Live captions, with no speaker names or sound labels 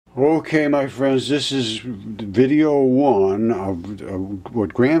Okay, my friends, this is video one of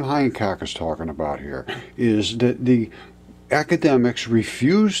what Graham Hancock is talking about here, is that the academics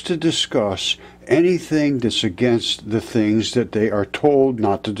refuse to discuss anything that's against the things that they are told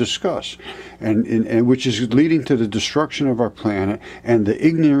not to discuss, and which is leading to the destruction of our planet and the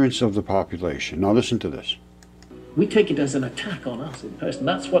ignorance of the population. Now listen to this. We take it as an attack on us in person.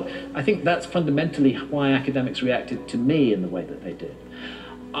 I think that's fundamentally why academics reacted to me in the way that they did.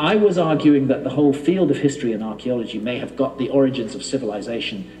 I was arguing that the whole field of history and archaeology may have got the origins of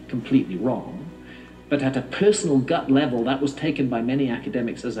civilization completely wrong, but at a personal gut level, that was taken by many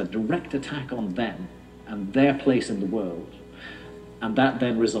academics as a direct attack on them and their place in the world. And that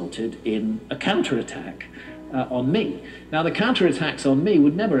then resulted in a counterattack on me. Now, the counterattacks on me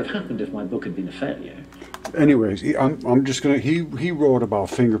would never have happened if my book had been a failure. Anyways, I'm just going to, he wrote about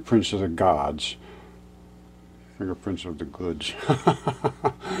fingerprints of the gods. Fingerprints of the goods.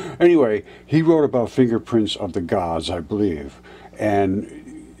 Anyway, he wrote about fingerprints of the gods, I believe,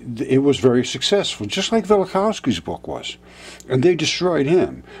 and it was very successful, just like Velikovsky's book was, and they destroyed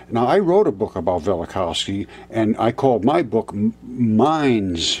him. Now, I wrote a book about Velikovsky, and I called my book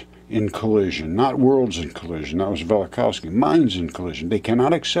Minds in Collision, not Worlds in Collision. That was Velikovsky. Minds in Collision. They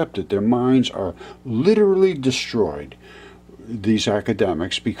cannot accept it. Their minds are literally destroyed, these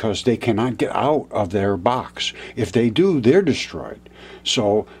academics, because they cannot get out of their box. If they do, they're destroyed.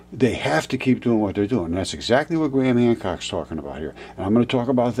 So they have to keep doing what they're doing. And that's exactly what Graham Hancock's talking about here. And I'm going to talk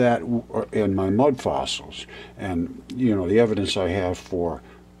about that in my mud fossils and, you know, the evidence I have for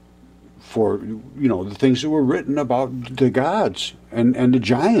the things that were written about the gods and the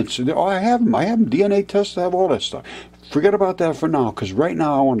giants. Oh, I have them. I have them. DNA tests. I have all that stuff. Forget about that for now, because right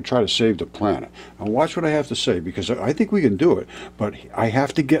now I want to try to save the planet. And watch what I have to say, because I think we can do it, but I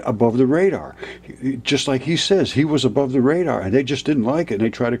have to get above the radar. Just like he says, he was above the radar, and they just didn't like it, and they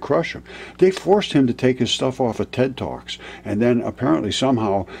tried to crush him. They forced him to take his stuff off of TED Talks, and then apparently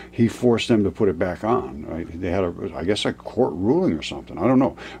somehow he forced them to put it back on. Right? They had, I guess, a court ruling or something. I don't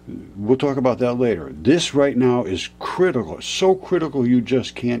know. We'll talk about that later. This right now is critical. It's so critical you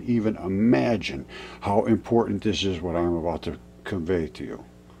just can't even imagine how important this is, what I'm about to convey to you.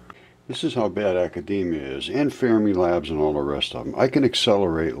 This is how bad academia is, and Fermilabs and all the rest of them. I can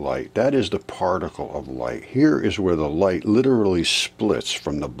accelerate light. That is the particle of light. Here is where the light literally splits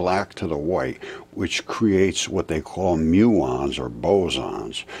from the black to the white, which creates what they call muons or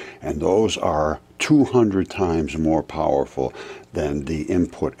bosons. And those are 200 times more powerful than the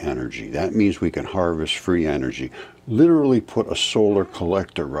input energy. That means we can harvest free energy. Literally put a solar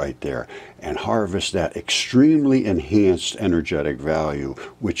collector right there and harvest that extremely enhanced energetic value,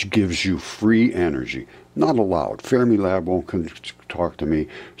 which gives you free energy. Not allowed. Fermilab won't talk to me.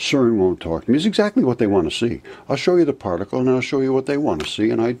 CERN won't talk to me. It's exactly what they want to see. I'll show you the particle and I'll show you what they want to see,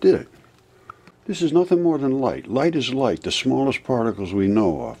 and I did it. This is nothing more than light. Light is light, the smallest particles we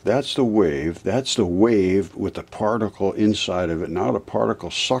know of. That's the wave. That's the wave with the particle inside of it. Now the particle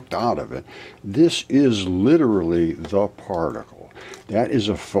sucked out of it. This is literally the particle. That is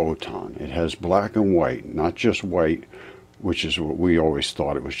a photon. It has black and white, not just white, which is what we always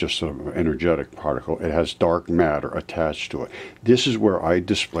thought. It was just an energetic particle. It has dark matter attached to it. This is where I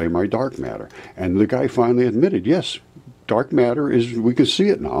display my dark matter. And the guy finally admitted, yes, dark matter is, we can see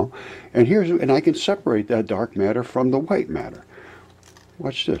it now, and I can separate that dark matter from the white matter.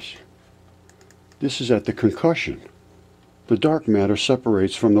 Watch this. This is at the concussion. The dark matter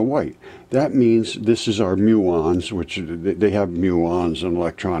separates from the white. That means this is our muons, which they have muons and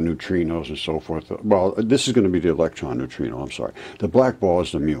electron neutrinos and so forth. Well, this is going to be the electron neutrino, I'm sorry. The black ball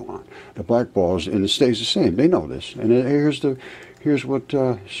is the muon. The black ball is, and it stays the same. They know this. And here's what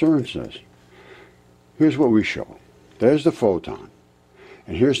CERN says. Here's what we show. There's the photon,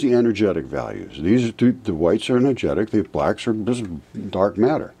 and here's the energetic values. These are the whites are energetic, the blacks are just dark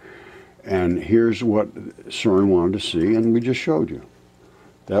matter. And here's what CERN wanted to see, and we just showed you.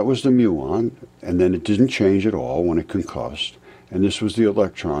 That was the muon, and then it didn't change at all when it concussed. And this was the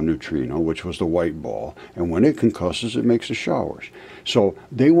electron neutrino, which was the white ball. And when it concusses, it makes the showers. So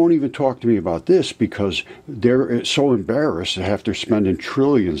they won't even talk to me about this because they're so embarrassed after spending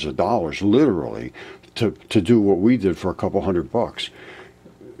trillions of dollars, literally, to do what we did for a couple $100.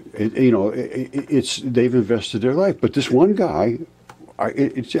 They've invested their life. But this one guy,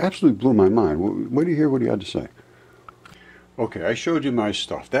 it absolutely blew my mind. What do you hear what he had to say? Okay, I showed you my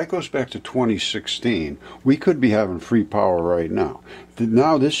stuff. That goes back to 2016. We could be having free power right now.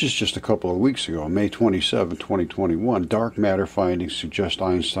 Now, this is just a couple of weeks ago, May 27, 2021. Dark matter findings suggest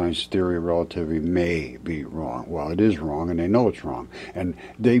Einstein's theory of relativity may be wrong. Well, it is wrong, and they know it's wrong. And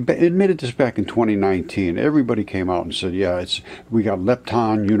they admitted this back in 2019. Everybody came out and said, yeah, we got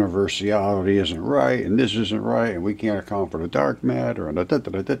lepton universality isn't right, and this isn't right, and we can't account for the dark matter, and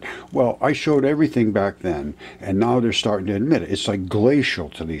da. Well, I showed everything back then, and now they're starting to admit it. It's like glacial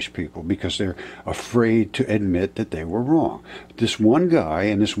to these people because they're afraid to admit that they were wrong. This one guy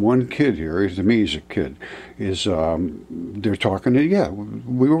and this one kid here, to me he's a kid, they're talking to, yeah,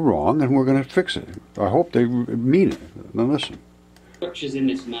 we were wrong and we're going to fix it. I hope they mean it. Now listen. Structures in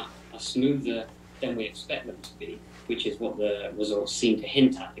this map are smoother than we expect them to be, which is what the results seem to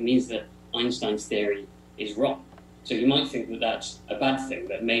hint at. It means that Einstein's theory is wrong. So you might think that that's a bad thing,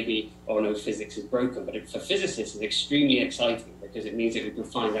 that maybe, oh no, physics is broken. But for physicists, it's extremely exciting because it means that we can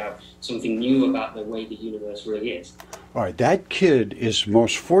find out something new about the way the universe really is. All right, that kid is the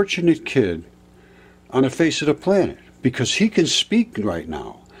most fortunate kid on the face of the planet because he can speak right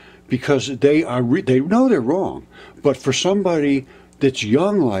now because they know they're wrong. But for somebody that's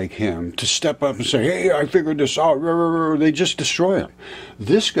young like him to step up and say, hey, I figured this out, they just destroy him.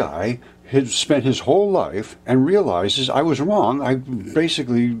 This guy has spent his whole life and realizes I was wrong. I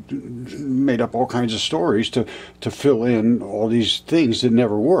basically made up all kinds of stories to fill in all these things that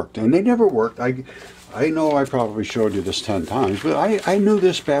never worked. And they never worked. I know I probably showed you this 10 times, but I knew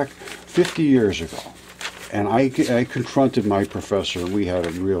this back 50 years ago. And I confronted my professor, and we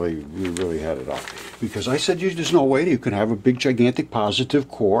really had it out. Because I said, there's no way you can have a big, gigantic positive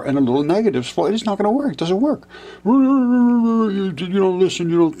core and a little negative flow. It's not going to work. It doesn't work. You don't listen,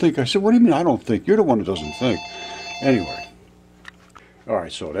 you don't think. I said, what do you mean I don't think? You're the one who doesn't think. Anyway. All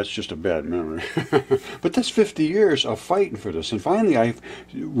right, so that's just a bad memory. But that's 50 years of fighting for this. And finally,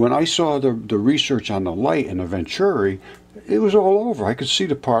 when I saw the research on the light and the Venturi, it was all over. I could see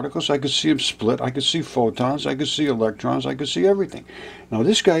the particles. I could see them split. I could see photons. I could see electrons. I could see everything. Now,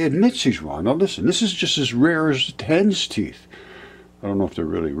 this guy admits he's wrong. Now, listen, this is just as rare as hen's teeth. I don't know if they're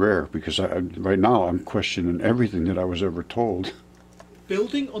really rare, because right now I'm questioning everything that I was ever told.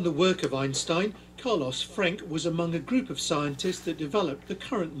 Building on the work of Einstein, Carlos Frenk was among a group of scientists that developed the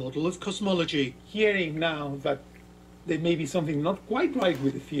current model of cosmology. Hearing now that there may be something not quite right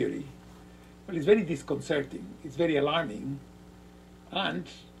with the theory, well, it's very disconcerting, it's very alarming, and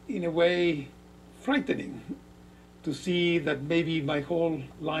in a way frightening to see that maybe my whole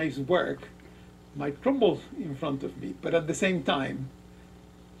life's work might crumble in front of me, but at the same time,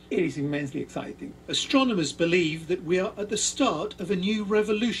 it is immensely exciting. Astronomers believe that we are at the start of a new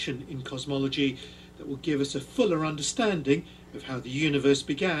revolution in cosmology that will give us a fuller understanding of how the universe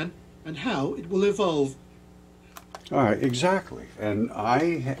began and how it will evolve. All right, exactly. And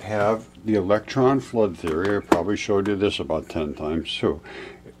I have the electron flood theory. I probably showed you this about 10 times too.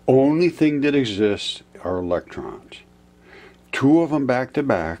 Only thing that exists are electrons. Two of them back to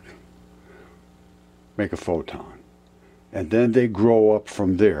back make a photon. And then they grow up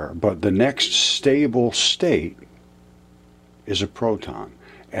from there. But the next stable state is a proton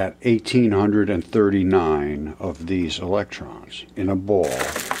at 1839 of these electrons in a ball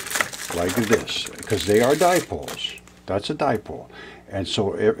like this, because they are dipoles. That's a dipole. And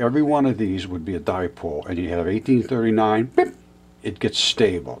so every one of these would be a dipole. And you have 1839, beep, it gets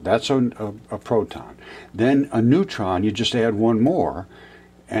stable. That's a proton. Then a neutron, you just add one more,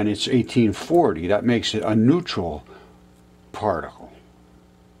 and it's 1840. That makes it a neutral particle.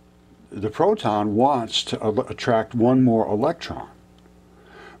 The proton wants to attract one more electron,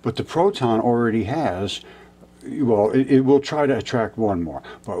 but the proton already has, well, it will try to attract one more,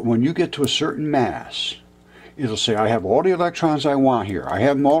 but when you get to a certain mass, it'll say, I have all the electrons I want here, I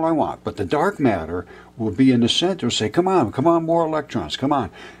have them all I want, but the dark matter will be in the center, say, come on, more electrons, come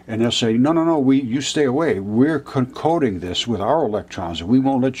on. And they'll say, no, you stay away. We're coding this with our electrons, and we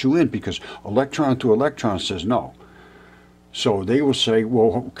won't let you in, because electron to electron says no. So they will say,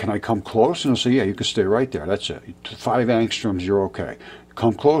 well, can I come close? And they'll say, yeah, you can stay right there. That's it. 5 angstroms, you're okay.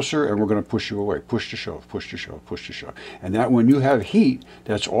 Come closer, and we're going to push you away. Push to shove, push to shove, push to shove. And that when you have heat,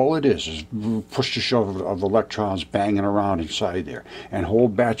 that's all it is push to shove of electrons banging around inside there. And whole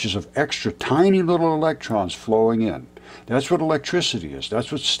batches of extra tiny little electrons flowing in. That's what electricity is.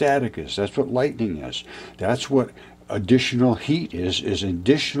 That's what static is. That's what lightning is. That's what additional heat is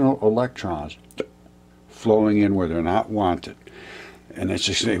additional electrons flowing in where they're not wanted. And it's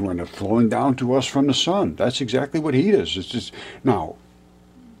just when they're flowing down to us from the sun. That's exactly what heat is. It's just, now,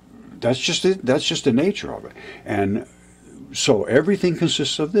 that's just it. That's just the nature of it. And so everything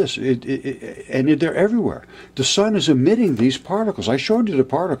consists of this. And they're everywhere. The sun is emitting these particles. I showed you the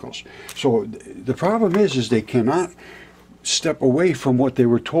particles. So the problem is they cannot step away from what they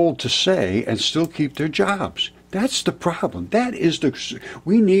were told to say and still keep their jobs. That's the problem.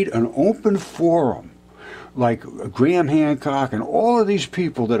 We need an open forum like Graham Hancock and all of these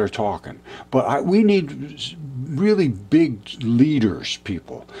people that are talking. But we need really big leaders,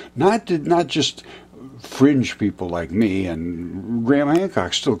 people, not just fringe people like me. And Graham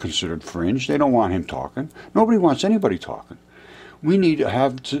Hancock's still considered fringe. They don't want him talking. Nobody wants anybody talking. We need to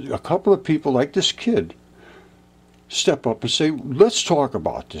have a couple of people like this kid step up and say, let's talk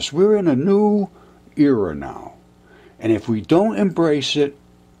about this. We're in a new era now. And if we don't embrace it,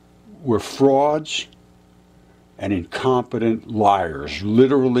 we're frauds and incompetent liars.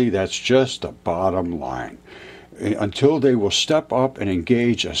 Literally, that's just the bottom line. Until they will step up and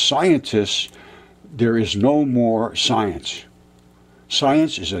engage as scientists, there is no more science.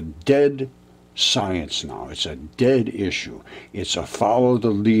 Science is a dead science now. It's a dead issue. It's a follow the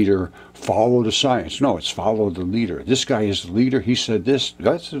leader, follow the science. No, it's follow the leader. This guy is the leader. He said this.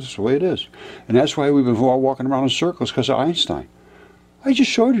 That's just the way it is. And that's why we've been all walking around in circles, because of Einstein. I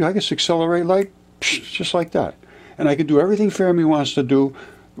just showed you I can accelerate light just like that. And I can do everything Fermi wants to do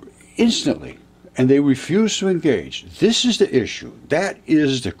instantly. And they refuse to engage. This is the issue. That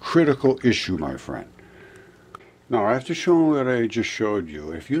is the critical issue, my friend. Now, after showing what I just showed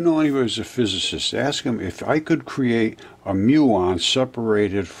you, if you know anybody who's a physicist, ask him if I could create a muon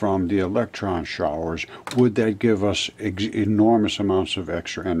separated from the electron showers, would that give us enormous amounts of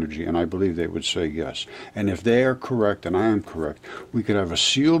extra energy? And I believe they would say yes. And if they are correct, and I am correct, we could have a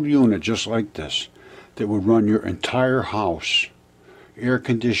sealed unit just like this that would run your entire house. Air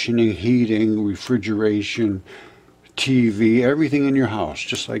conditioning, heating, refrigeration, TV, everything in your house,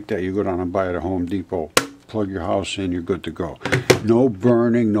 just like that. You go down and buy it at Home Depot. Plug your house in, you're good to go. No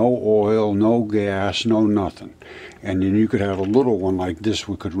burning, no oil, no gas, no nothing. And then you could have a little one like this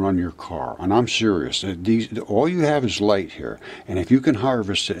we could run your car. And I'm serious. All you have is light here. And if you can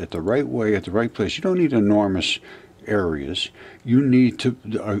harvest it at the right way, at the right place, you don't need enormous areas. You need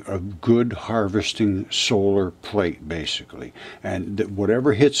a good harvesting solar plate, basically. And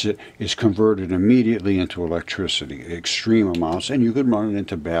whatever hits it is converted immediately into electricity, extreme amounts. And you could run it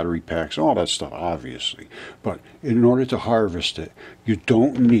into battery packs, all that stuff, obviously. But in order to harvest it, you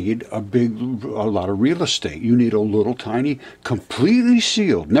don't need a lot of real estate. You need a little tiny, completely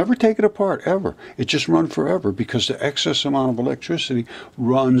sealed, never take it apart, ever. It just runs forever because the excess amount of electricity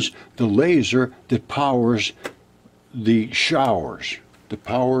runs the laser that powers the showers, the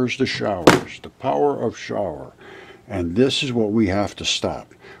power of shower. And this is what we have to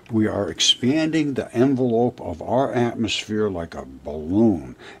stop. We are expanding the envelope of our atmosphere like a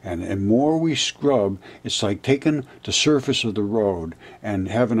balloon. And the more we scrub, it's like taking the surface of the road and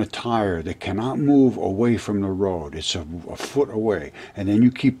having a tire that cannot move away from the road. It's a foot away. And then you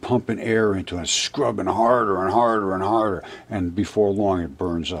keep pumping air into it, scrubbing harder and harder and harder. And before long, it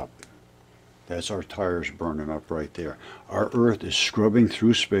burns up. That's our tires burning up right there. Our Earth is scrubbing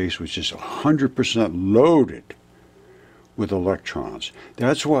through space, which is 100% loaded with electrons.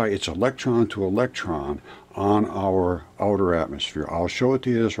 That's why it's electron to electron on our outer atmosphere. I'll show it to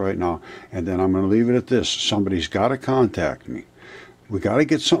you right now, and then I'm going to leave it at this. Somebody's got to contact me. We got to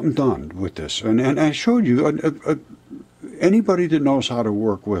get something done with this. And I showed you, anybody that knows how to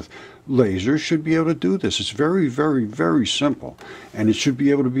work with lasers should be able to do this. It's very, very, very simple. And it should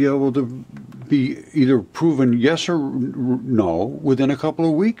be able to be either proven yes or no within a couple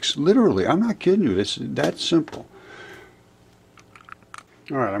of weeks. Literally. I'm not kidding you. It's that simple.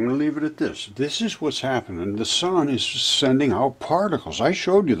 All right, I'm going to leave it at this. This is what's happening. The sun is sending out particles. I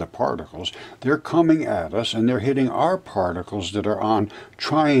showed you the particles. They're coming at us, and they're hitting our particles that are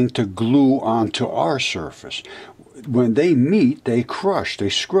trying to glue onto our surface. When they meet, they crush, they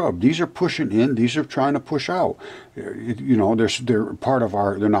scrub. These are pushing in, these are trying to push out. You know, they're part of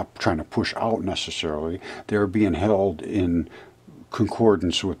they're not trying to push out necessarily. They're being held in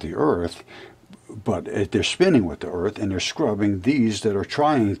concordance with the Earth, but they're spinning with the Earth, and they're scrubbing these that are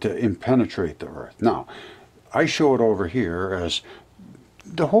trying to impenetrate the Earth. Now, I show it over here as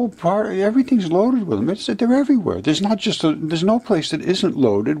the whole part, everything's loaded with them. They're everywhere. There's no place that isn't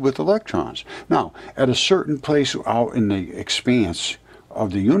loaded with electrons. Now, at a certain place out in the expanse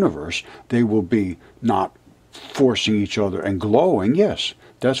of the universe, they will be not forcing each other and glowing. Yes,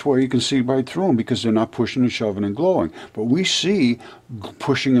 that's where you can see right through them because they're not pushing and shoving and glowing. But we see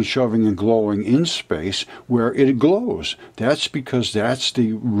pushing and shoving and glowing in space where it glows. That's because that's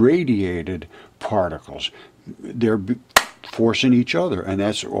the radiated particles. They're forcing each other, and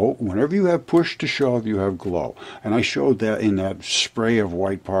that's whenever you have push to shove, you have glow. And I showed that in that spray of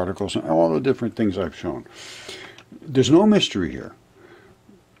white particles and all the different things I've shown. There's no mystery here.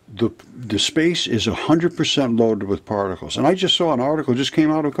 the space is 100% loaded with particles. And I just saw an article, just came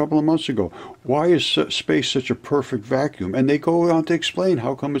out a couple of months ago. Why is space such a perfect vacuum? And they go on to explain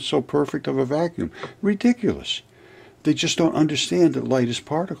how come it's so perfect of a vacuum. Ridiculous. They just don't understand that light is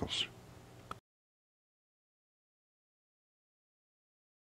particles.